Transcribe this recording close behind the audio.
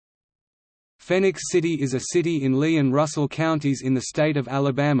Phenix City is a city in Lee and Russell counties in the state of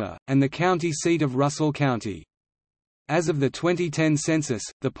Alabama, and the county seat of Russell County. As of the 2010 census,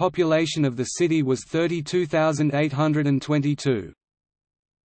 the population of the city was 32,822.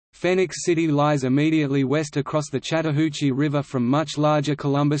 Phenix City lies immediately west across the Chattahoochee River from much larger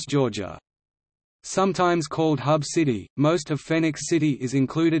Columbus, Georgia. Sometimes called Hub City, most of Phenix City is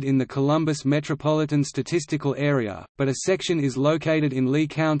included in the Columbus Metropolitan Statistical Area, but a section is located in Lee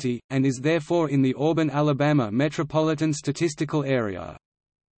County, and is therefore in the Auburn, Alabama Metropolitan Statistical Area.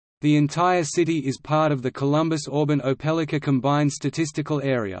 The entire city is part of the Columbus-Auburn-Opelika Combined Statistical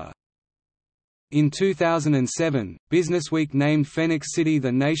Area. In 2007, Businessweek named Phenix City the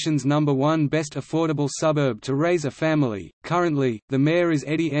nation's #1 best affordable suburb to raise a family. Currently, the mayor is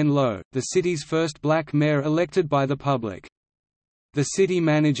Eddie N. Lowe, the city's first black mayor elected by the public. The city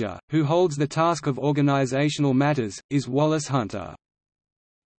manager, who holds the task of organizational matters, is Wallace Hunter.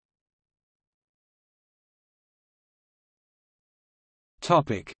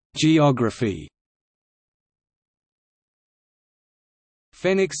 Topic: Geography.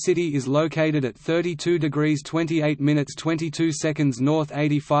 Phenix City is located at 32 degrees 28 minutes 22 seconds north,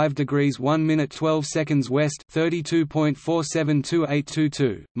 85 degrees 1 minute 12 seconds west,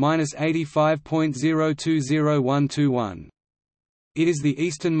 32.472822, -85.020121. It is the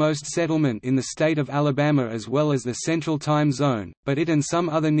easternmost settlement in the state of Alabama as well as the Central Time Zone, but it and some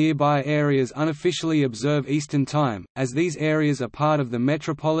other nearby areas unofficially observe Eastern Time, as these areas are part of the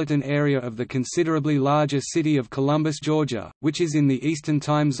metropolitan area of the considerably larger city of Columbus, Georgia, which is in the Eastern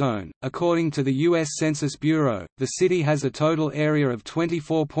Time Zone. According to the U.S. Census Bureau, the city has a total area of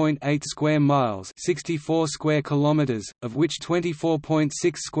 24.8 square miles, 64 square kilometers, of which 24.6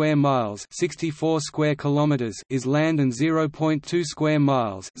 square miles, 64 square kilometers is land and 0.2 square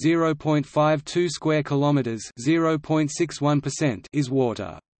miles, 0.52 square kilometers, 0.61% is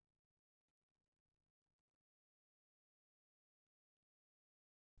water.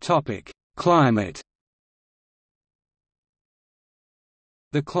 Topic: Climate.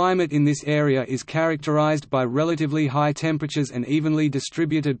 The climate in this area is characterized by relatively high temperatures and evenly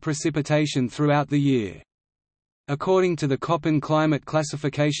distributed precipitation throughout the year. According to the Köppen climate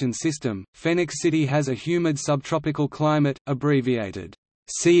classification system, Phenix City has a humid subtropical climate, abbreviated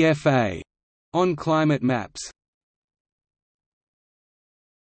CFA, on climate maps.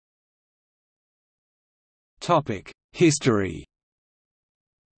 History.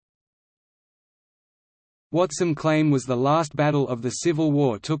 What some claim was the last battle of the Civil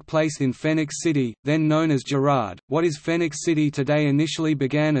War took place in Phenix City, then known as Girard. What is Phenix City today initially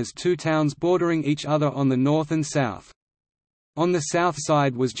began as two towns bordering each other on the north and south. On the south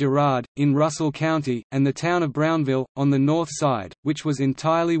side was Girard, in Russell County, and the town of Brownville, on the north side, which was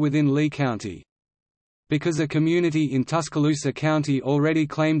entirely within Lee County. Because a community in Tuscaloosa County already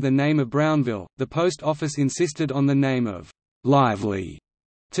claimed the name of Brownville, the post office insisted on the name of Lively.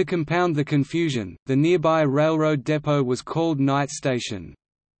 To compound the confusion, the nearby railroad depot was called Knight Station.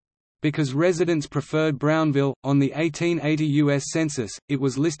 Because residents preferred Brownville, on the 1880 U.S. Census, it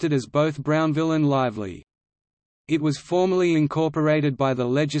was listed as both Brownville and Lively. It was formally incorporated by the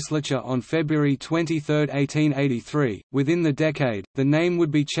legislature on February 23, 1883. Within the decade, the name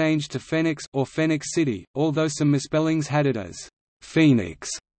would be changed to Phenix or Phenix City, although some misspellings had it as Phoenix.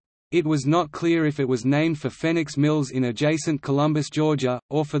 It was not clear if it was named for Phenix Mills in adjacent Columbus, Georgia,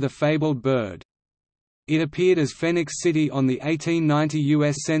 or for the fabled bird. It appeared as Phenix City on the 1890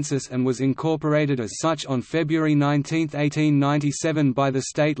 U.S. Census and was incorporated as such on February 19, 1897 by the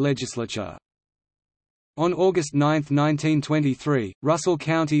state legislature. On August 9, 1923, Russell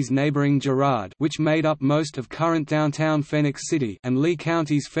County's neighboring Girard, which made up most of current downtown Phenix City, and Lee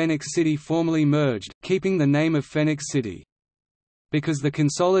County's Phenix City formally merged, keeping the name of Phenix City. Because the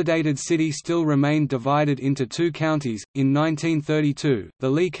consolidated city still remained divided into two counties, in 1932, the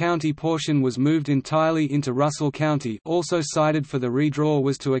Lee County portion was moved entirely into Russell County. Also cited for the redraw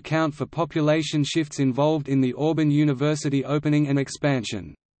was to account for population shifts involved in the Auburn University opening and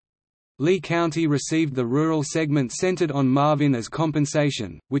expansion. Lee County received the rural segment centered on Marvin as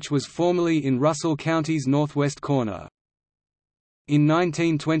compensation, which was formerly in Russell County's northwest corner. In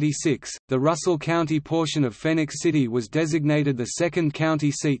 1926, the Russell County portion of Phenix City was designated the second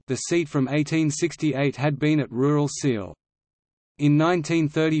county seat. The seat from 1868 had been at rural Seal. In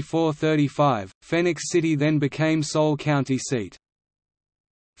 1934–35, Phenix City then became sole county seat.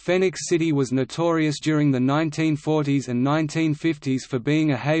 Phenix City was notorious during the 1940s and 1950s for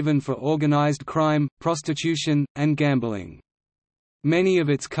being a haven for organized crime, prostitution, and gambling. Many of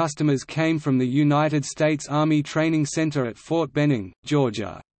its customers came from the United States Army Training Center at Fort Benning,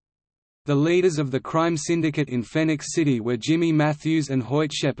 Georgia. The leaders of the crime syndicate in Phenix City were Jimmy Matthews and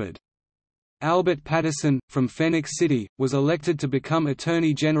Hoyt Shepard. Albert Patterson, from Phenix City, was elected to become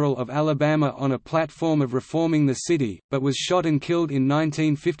Attorney General of Alabama on a platform of reforming the city, but was shot and killed in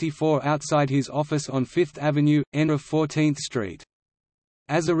 1954 outside his office on Fifth Avenue, N of 14th Street.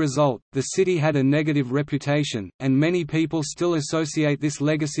 As a result, the city had a negative reputation, and many people still associate this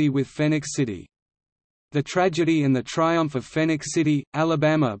legacy with Phenix City. The Tragedy and the Triumph of Phenix City,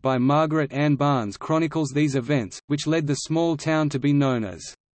 Alabama by Margaret Ann Barnes chronicles these events, which led the small town to be known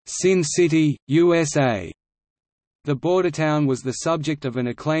as Sin City, USA. The border town was the subject of an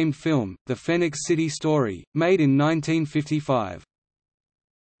acclaimed film, The Phenix City Story, made in 1955.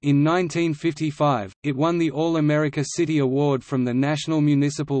 In 1955, it won the All-America City Award from the National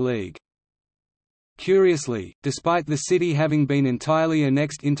Municipal League. Curiously, despite the city having been entirely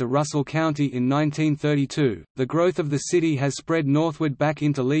annexed into Russell County in 1932, the growth of the city has spread northward back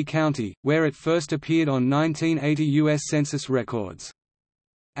into Lee County, where it first appeared on 1980 U.S. Census records.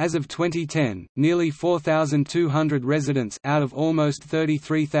 As of 2010, nearly 4,200 residents out of almost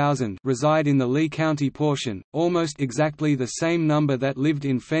 33,000 reside in the Lee County portion, almost exactly the same number that lived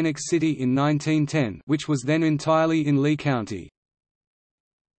in Phenix City in 1910, which was then entirely in Lee County.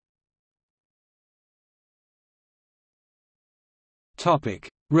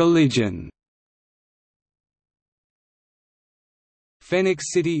 Religion.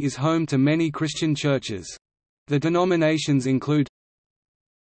 Phenix City is home to many Christian churches. The denominations include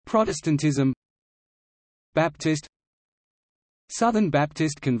Protestantism, Baptist, Southern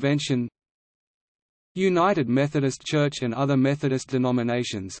Baptist Convention, United Methodist Church and other Methodist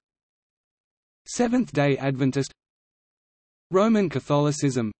denominations, Seventh-day Adventist, Roman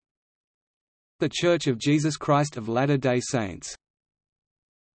Catholicism, The Church of Jesus Christ of Latter-day Saints.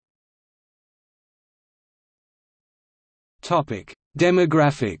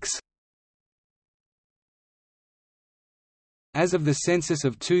 Demographics. As of the census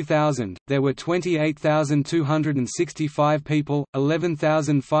of 2000, there were 28,265 people,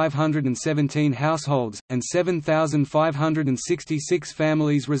 11,517 households, and 7,566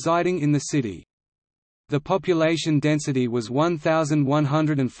 families residing in the city. The population density was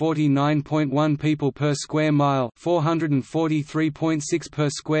 1,149.1 people per square mile, 443.6 per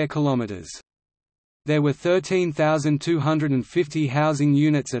square kilometers. There were 13,250 housing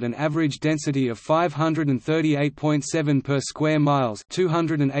units at an average density of 538.7 per square miles,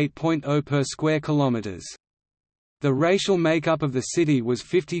 208.0 per square kilometers. The racial makeup of the city was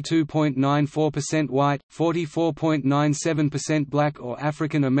 52.94% white, 44.97% black or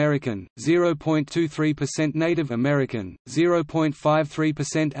African American, 0.23% Native American,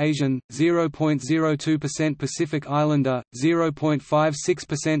 0.53% Asian, 0.02% Pacific Islander,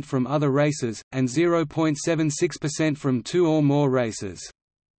 0.56% from other races, and 0.76% from two or more races.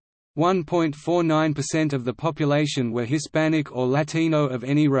 1.49% of the population were Hispanic or Latino of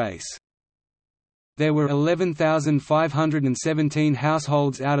any race. There were 11,517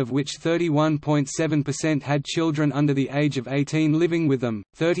 households, out of which 31.7% had children under the age of 18 living with them,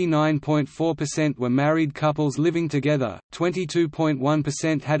 39.4% were married couples living together,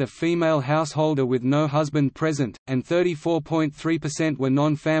 22.1% had a female householder with no husband present, and 34.3% were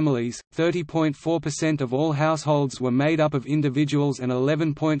non-families. 30.4% of all households were made up of individuals, and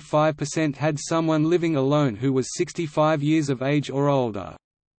 11.5% had someone living alone who was 65 years of age or older.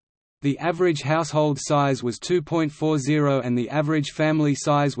 The average household size was 2.40 and the average family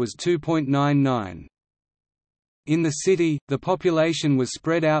size was 2.99. In the city, the population was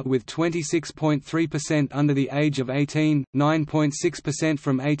spread out with 26.3% under the age of 18, 9.6%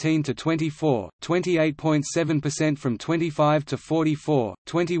 from 18 to 24, 28.7% from 25 to 44,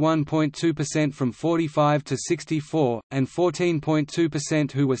 21.2% from 45 to 64, and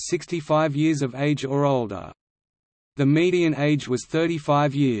 14.2% who were 65 years of age or older. The median age was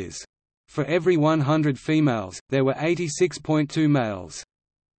 35 years. For every 100 females, there were 86.2 males.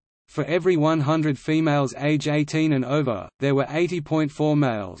 For every 100 females age 18 and over, there were 80.4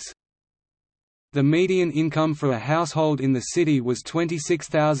 males. The median income for a household in the city was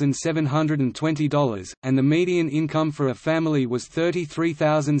 $26,720, and the median income for a family was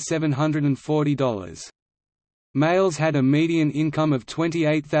 $33,740. Males had a median income of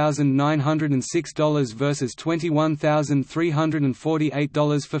 $28,906 versus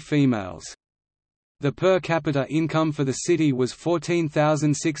 $21,348 for females. The per capita income for the city was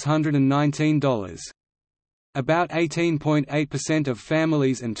 $14,619. About 18.8% of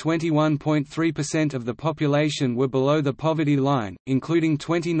families and 21.3% of the population were below the poverty line, including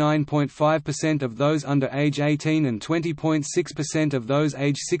 29.5% of those under age 18 and 20.6% of those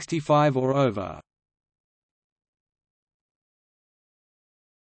age 65 or over.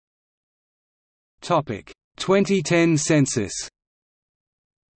 2010 census.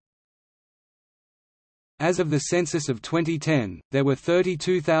 As of the census of 2010, there were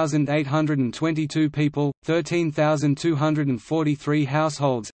 32,822 people, 13,243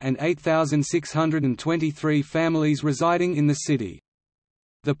 households, and 8,623 families residing in the city.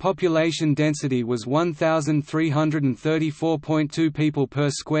 The population density was 1,334.2 people per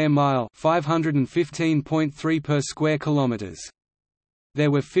square mile, 515.3 per square kilometers. There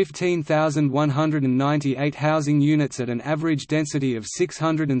were 15,198 housing units at an average density of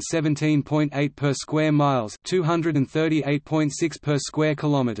 617.8 per square miles, 238.6 per square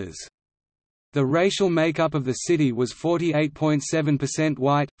kilometers. The racial makeup of the city was 48.7%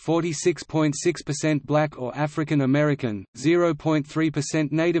 white, 46.6% black or African American,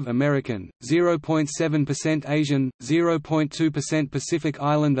 0.3% Native American, 0.7% Asian, 0.2% Pacific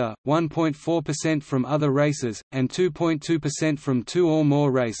Islander, 1.4% from other races, and 2.2% from two or more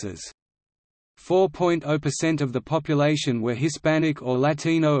races. 4.0% of the population were Hispanic or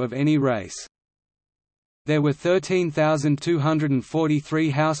Latino of any race. There were 13,243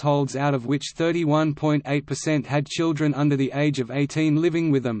 households, out of which 31.8% had children under the age of 18 living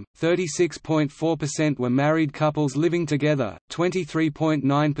with them, 36.4% were married couples living together,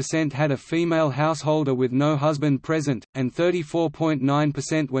 23.9% had a female householder with no husband present, and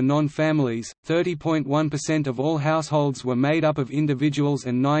 34.9% were non-families. 30.1% of all households were made up of individuals,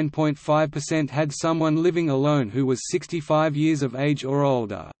 and 9.5% had someone living alone who was 65 years of age or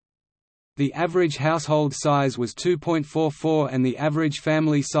older. The average household size was 2.44 and the average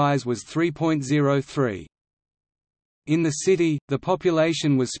family size was 3.03. In the city, the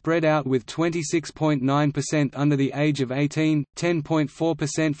population was spread out with 26.9% under the age of 18,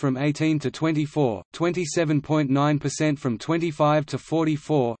 10.4% from 18 to 24, 27.9% from 25 to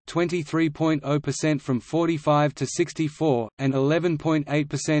 44, 23.0% from 45 to 64, and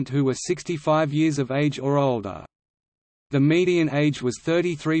 11.8% who were 65 years of age or older. The median age was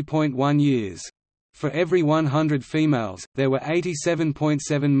 33.1 years. For every 100 females, there were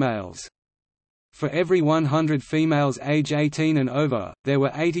 87.7 males. For every 100 females age 18 and over, there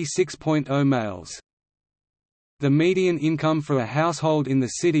were 86.0 males. The median income for a household in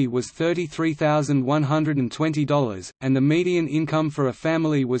the city was $33,120, and the median income for a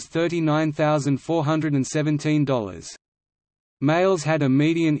family was $39,417. Males had a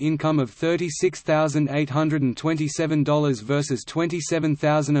median income of $36,827 versus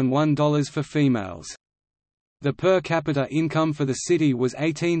 $27,001 for females. The per capita income for the city was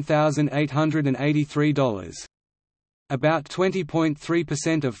 $18,883. About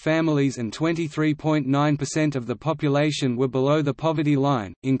 20.3% of families and 23.9% of the population were below the poverty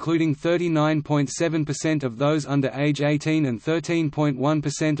line, including 39.7% of those under age 18 and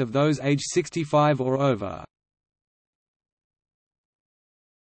 13.1% of those age 65 or over.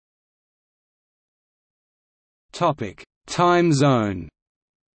 Time zone.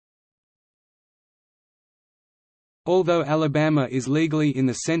 Although Alabama is legally in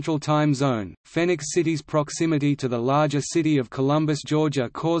the Central Time Zone, Phenix City's proximity to the larger city of Columbus, Georgia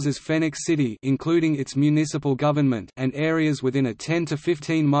causes Phenix City, including its municipal government and areas within a 10 to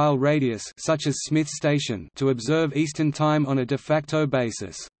 15-mile radius such as Smith Station, to observe Eastern Time on a de facto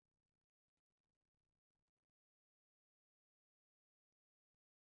basis.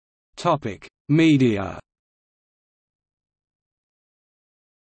 Media.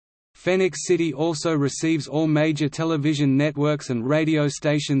 Phenix City also receives all major television networks and radio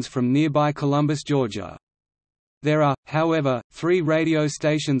stations from nearby Columbus, Georgia. There are, however, 3 radio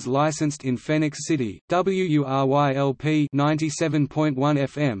stations licensed in Phenix City: WURYLP 97.1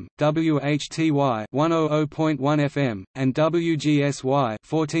 FM, WHTY 100.1 FM, and WGSY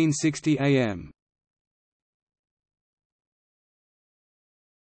 1460 AM.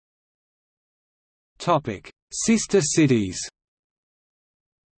 Topic: Sister cities.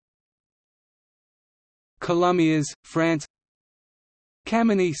 Colomiers, France.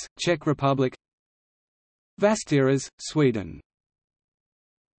 Kamenis, Czech Republic. Västerås, Sweden.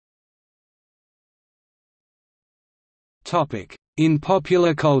 Topic: In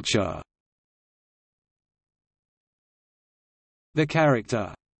popular culture. The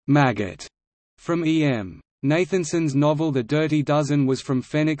character Maggot from E.M. Nathanson's novel The Dirty Dozen was from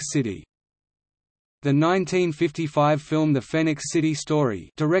Phenix City. The 1955 film The Phenix City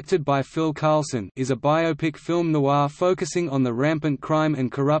Story, directed by Phil Carlson, is a biopic film noir focusing on the rampant crime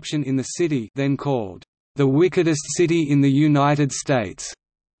and corruption in the city, then called the wickedest city in the United States,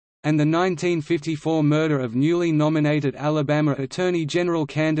 and the 1954 murder of newly nominated Alabama Attorney General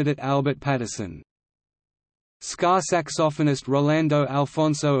candidate Albert Patterson. Ska saxophonist Rolando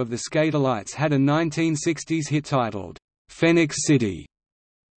Alfonso of the Skatalites had a 1960s hit titled Phenix City.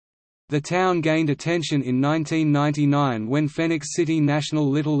 The town gained attention in 1999 when Phenix City National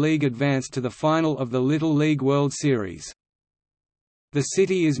Little League advanced to the final of the Little League World Series. The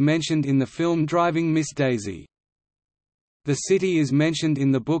city is mentioned in the film Driving Miss Daisy. The city is mentioned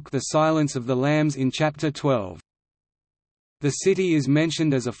in the book The Silence of the Lambs in Chapter 12. The city is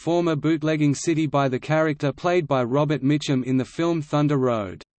mentioned as a former bootlegging city by the character played by Robert Mitchum in the film Thunder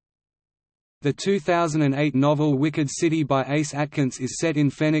Road. The 2008 novel Wicked City by Ace Atkins is set in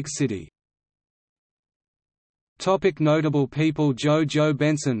Phenix City. Notable people: Joe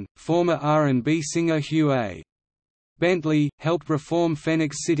Benson, former R&B singer Hugh A. Bentley, helped reform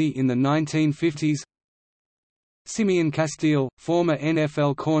Phenix City in the 1950s. Simeon Castile, former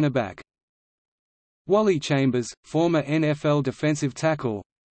NFL cornerback. Wally Chambers, former NFL defensive tackle.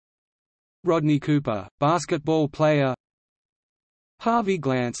 Rodney Cooper, basketball player. Harvey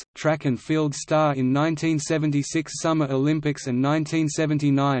Glance, track and field star in 1976 Summer Olympics and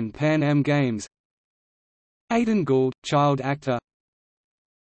 1979 Pan Am Games. Aidan Gould, child actor.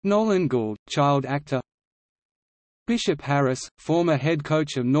 Nolan Gould, child actor. Bishop Harris, former head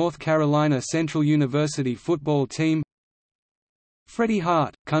coach of North Carolina Central University football team. Freddie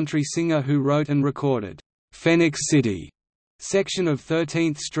Hart, country singer who wrote and recorded Phenix City section of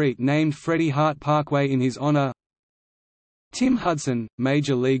 13th Street named Freddie Hart Parkway in his honor. Tim Hudson,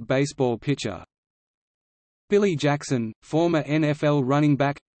 Major League Baseball pitcher. Billy Jackson, former NFL running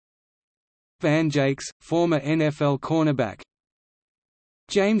back. Van Jakes, former NFL cornerback.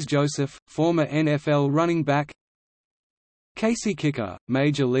 James Joseph, former NFL running back. Casey Kicker,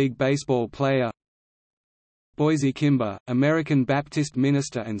 Major League Baseball player. Boise Kimber, American Baptist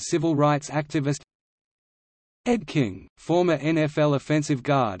minister and civil rights activist. Ed King, former NFL offensive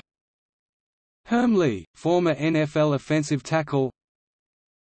guard. Herm Lee, former NFL offensive tackle.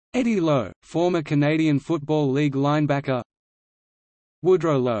 Eddie Lowe, former Canadian Football League linebacker.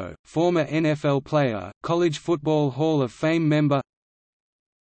 Woodrow Lowe, former NFL player, College Football Hall of Fame member.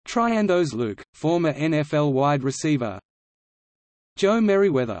 Triandos Luke, former NFL wide receiver. Joe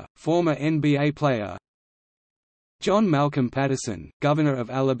Merriweather, former NBA player. John Malcolm Patterson, Governor of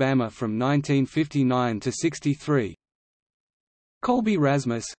Alabama from 1959 to 63. Colby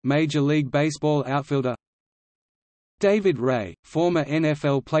Rasmus, Major League Baseball outfielder. David Ray, former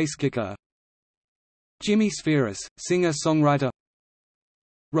NFL placekicker. Jimmy Spheris, singer-songwriter.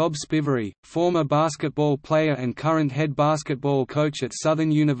 Rob Spivery, former basketball player and current head basketball coach at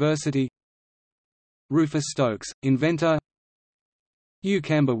Southern University. Rufus Stokes, inventor. Hugh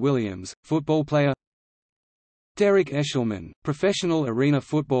Camber Williams, football player. Derek Eshelman, professional arena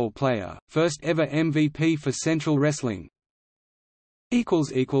football player, first ever MVP for Central Wrestling.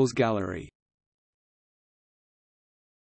 Gallery